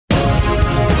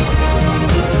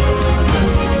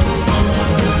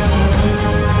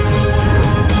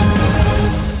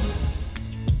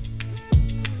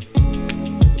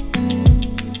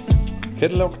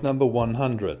Catalog number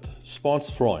 100,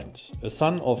 Sportsfreund, a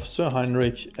son of Sir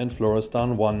Heinrich and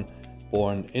Florestan I,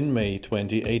 born in May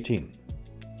 2018.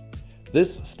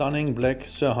 This stunning black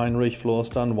Sir Heinrich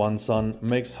Florestan I son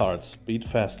makes hearts beat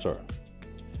faster.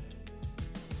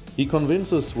 He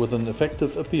convinces with an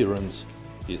effective appearance.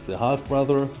 He's the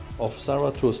half-brother of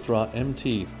Zarathustra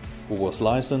MT, who was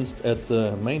licensed at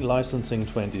the main licensing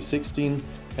 2016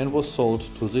 and was sold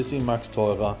to Sissi Max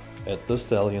Teurer at the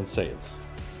stallion sales.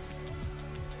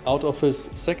 Out of his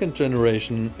second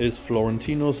generation is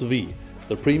Florentinus V,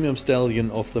 the premium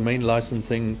stallion of the main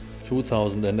licensing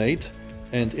 2008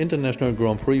 and International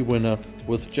Grand Prix winner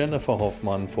with Jennifer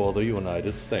Hoffman for the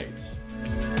United States.